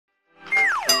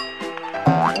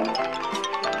Hi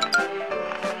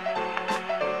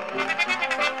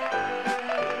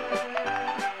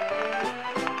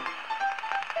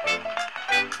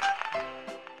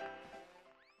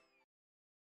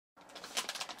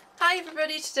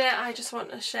everybody, today I just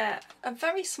want to share a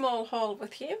very small haul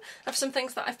with you of some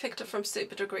things that I've picked up from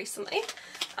Superdrug recently.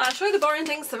 I'll show you the boring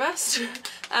things, the rest.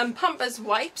 Pampers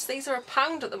wipes, these are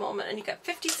 £1 at the moment and you get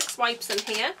 56 wipes in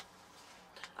here.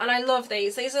 And I love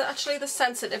these. These are actually the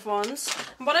sensitive ones.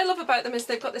 And what I love about them is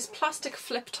they've got this plastic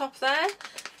flip top there.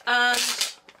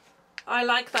 And I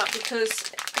like that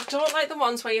because I don't like the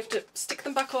ones where you have to stick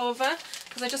them back over.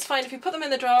 Because I just find if you put them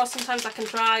in the drawer, sometimes that can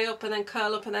dry up and then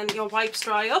curl up and then your wipes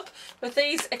dry up. With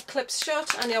these, it clips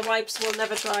shut and your wipes will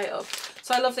never dry up.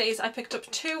 So I love these. I picked up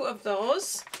 2 of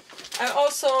those. I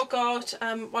also got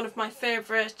one of my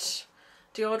favourite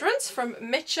deodorants from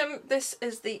Mitchum. This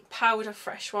is the powder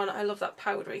fresh one. I love that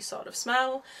powdery sort of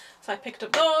smell. So I picked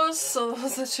up those. So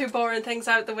those are 2 boring things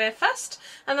out the way first.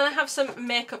 And then I have some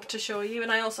makeup to show you,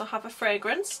 and I also have a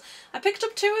fragrance. I picked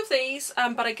up 2 of these,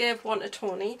 but I gave one to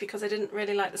Tony because I didn't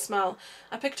really like the smell.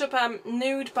 I picked up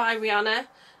Nude by Rihanna,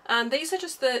 and these are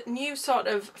just the new sort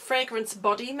of fragrance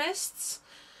body mists.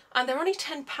 And they're only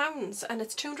 £10 and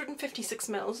it's 256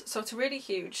 mils, so it's really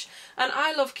huge. And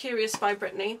I love Curious by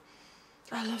Britney.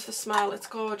 I love the smell, it's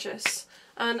gorgeous.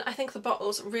 And I think the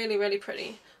bottle's really, really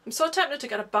pretty. I'm so tempted to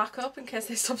get a backup in case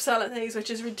they stop selling these, which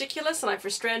is ridiculous, and I've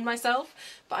restrained myself.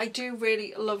 But I do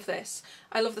really love this.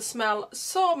 I love the smell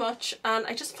so much, and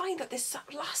I just find that this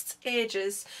lasts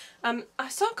ages. I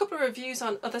saw a couple of reviews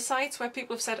on other sites where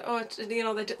people have said, oh, you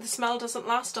know, the smell doesn't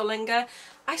last or linger.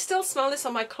 I still smell this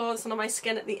on my clothes and on my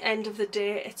skin at the end of the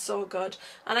day. It's so good.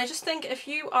 And I just think if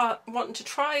you are wanting to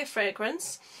try a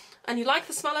fragrance, and you like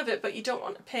the smell of it but you don't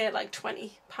want to pay like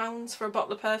 £20 for a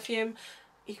bottle of perfume,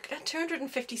 you get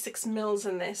 256 mils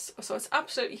in this, so it's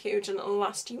absolutely huge and it'll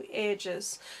last you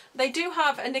ages. They do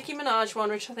have a Nicki Minaj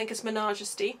one, which I think is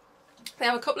Majesty. They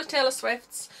have a couple of Taylor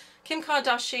Swifts, Kim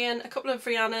Kardashian, a couple of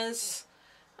Rihanna's,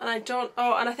 and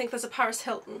I think there's a Paris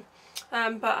Hilton.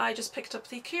 But I just picked up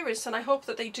the Curious, and I hope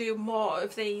that they do more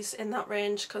of these in that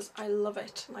range because I love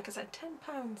it. Like I said,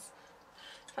 £10.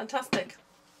 Fantastic.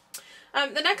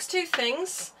 The next 2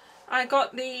 things, I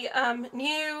got the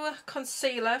new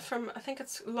concealer from, I think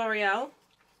it's L'Oreal.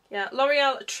 Yeah,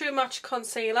 L'Oreal True Match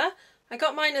Concealer. I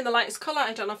got mine in the lightest colour.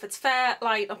 I don't know if it's fair,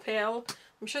 light or pale.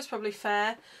 I'm sure it's probably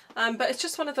fair. But it's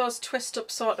just one of those twist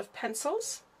up sort of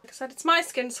pencils. Like I said, it's my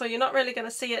skin, so you're not really going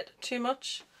to see it too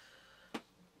much.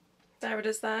 There it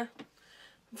is there.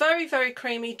 Very, very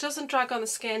creamy, doesn't drag on the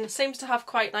skin, seems to have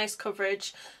quite nice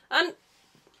coverage. And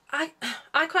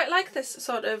I quite like this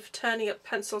sort of turning up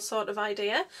pencil sort of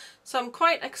idea, so I'm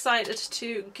quite excited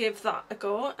to give that a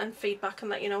go and feedback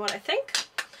and let you know what I think.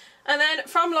 And then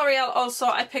from L'Oreal also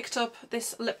I picked up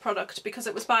this lip product because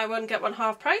it was buy one get one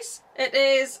half price. It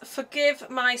is Forgive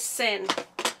My Sin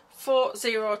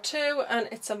 402 and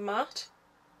it's a matte.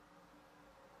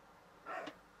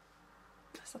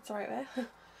 Yes, that's the right way.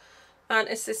 And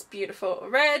it's this beautiful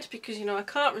red because, you know, I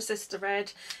can't resist the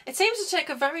red. It seems to take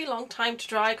a very long time to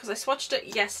dry because I swatched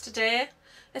it yesterday.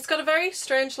 It's got a very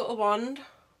strange little wand.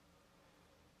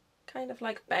 Kind of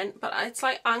like bent, but it's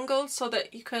like angled so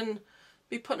that you can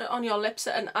be putting it on your lips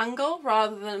at an angle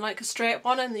rather than like a straight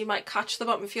one and you might catch the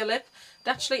bottom of your lip. It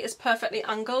actually is perfectly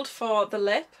angled for the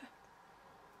lip.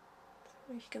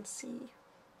 So you can see.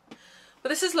 But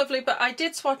this is lovely, but I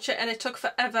did swatch it and it took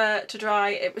forever to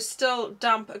dry. It was still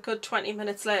damp a good 20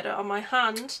 minutes later on my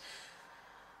hand.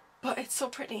 But it's so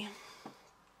pretty.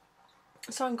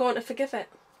 So I'm going to forgive it.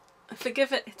 I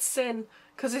forgive it its sin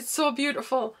because it's so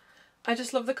beautiful. I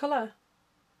just love the colour.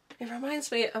 It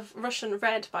reminds me of Russian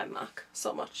Red by MAC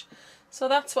so much. So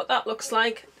that's what that looks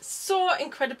like. So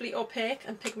incredibly opaque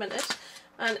and pigmented.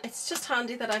 And it's just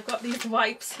handy that I've got these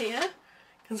wipes here.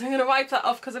 Because I'm going to wipe that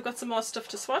off because I've got some more stuff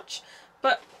to swatch.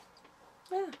 But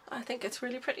yeah, I think it's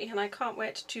really pretty and I can't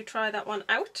wait to try that one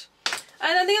out.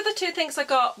 And then the other 2 things I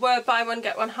got were buy one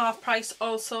get one half price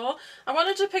also. I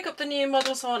wanted to pick up the new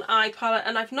Models On eye palette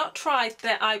and I've not tried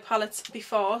their eye palettes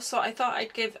before, so I thought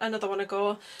I'd give another one a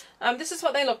go. This is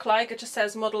what they look like. It just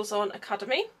says Models On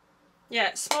Academy.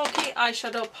 Yeah, smoky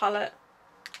eyeshadow palette.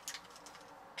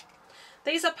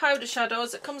 These are powder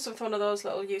shadows. It comes with one of those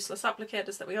little useless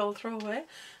applicators that we all throw away.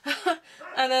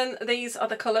 And then these are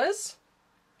the colours.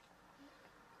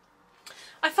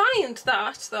 I find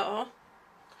that, though,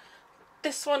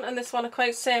 this one and this one are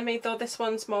quite samey, though this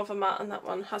one's more of a matte and that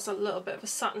one has a little bit of a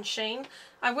satin sheen.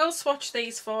 I will swatch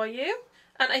these for you.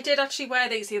 And I did actually wear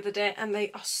these the other day and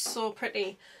they are so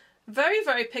pretty. Very,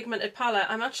 very pigmented palette.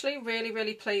 I'm actually really,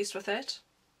 really pleased with it.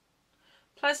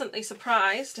 pleasantly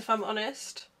surprised, if I'm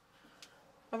honest.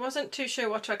 I wasn't too sure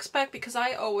what to expect because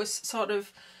I always sort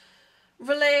of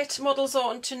relate models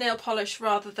on to nail polish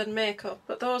rather than makeup,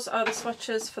 but those are the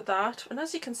swatches for that, and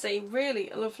as you can see,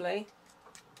 really lovely.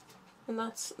 And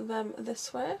that's them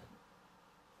this way.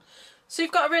 So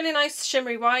you've got a really nice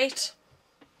shimmery white,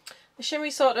 a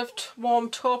shimmery sort of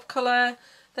warm taupe colour,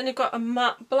 then you've got a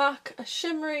matte black, a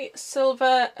shimmery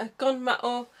silver, a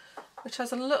gunmetal, which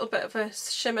has a little bit of a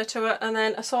shimmer to it, and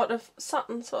then a sort of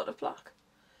satin sort of black.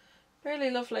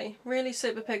 Really lovely, really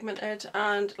super pigmented,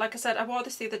 and like I said, I wore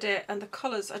this the other day and the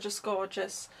colours are just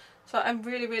gorgeous. So I'm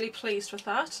really, really pleased with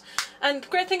that. And the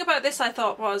great thing about this, I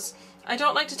thought, was I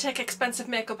don't like to take expensive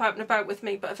makeup out and about with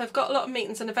me, but if I've got a lot of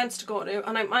meetings and events to go to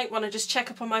and I might want to just check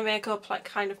up on my makeup like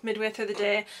kind of midway through the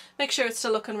day, make sure it's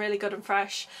still looking really good and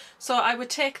fresh. So I would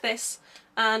take this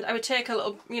and I would take a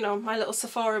little, you know, my little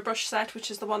Sephora brush set, which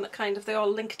is the one that kind of they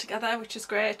all link together, which is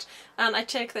great, and I'd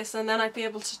take this and then I'd be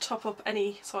able to top up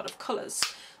any sort of colours.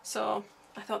 So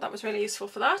I thought that was really useful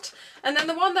for that. And then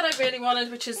the one that I really wanted,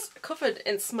 which is covered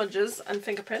in smudges and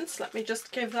fingerprints, let me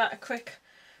just give that a quick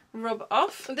rub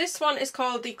off. This one is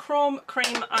called the Chrome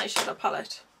Cream Eyeshadow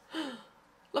Palette.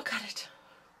 Look at it.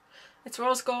 It's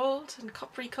rose gold and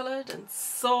coppery coloured and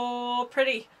so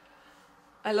pretty.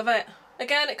 I love it.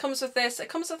 Again, it comes with this. It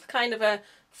comes with kind of a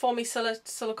foamy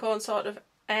silicone sort of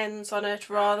ends on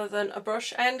it rather than a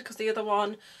brush end, because the other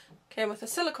one came with a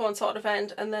silicone sort of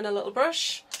end and then a little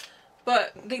brush.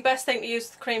 But the best thing to use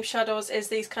with cream shadows is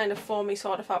these kind of foamy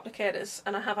sort of applicators,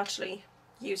 and I have actually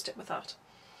used it with that.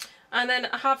 And then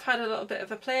I have had a little bit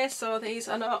of a play, so these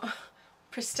are not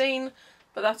pristine,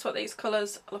 but that's what these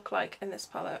colours look like in this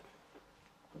palette.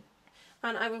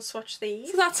 And I will swatch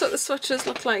these. So that's what the swatches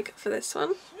look like for this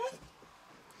one.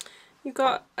 You've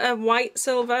got a white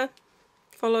silver,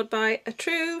 followed by a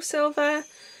true silver,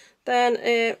 then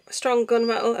a strong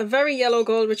gunmetal, a very yellow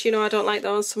gold, which you know I don't like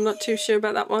those, so I'm not too sure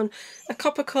about that one, a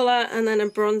copper colour, and then a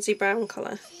bronzy brown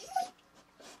colour.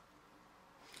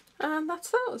 And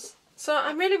that's those. So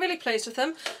I'm really, really pleased with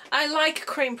them. I like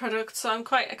cream products, so I'm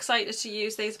quite excited to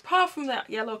use these. Apart from that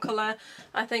yellow colour,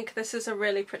 I think this is a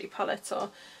really pretty palette,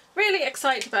 so really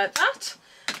excited about that.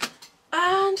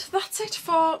 And that's it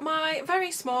for my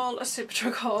very small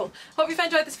Superdrug haul. Hope you've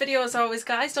enjoyed this video as always,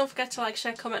 guys. Don't forget to like,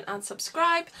 share, comment and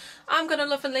subscribe. I'm going to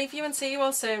love and leave you and see you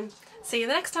all soon. See you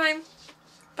the next time.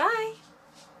 Bye.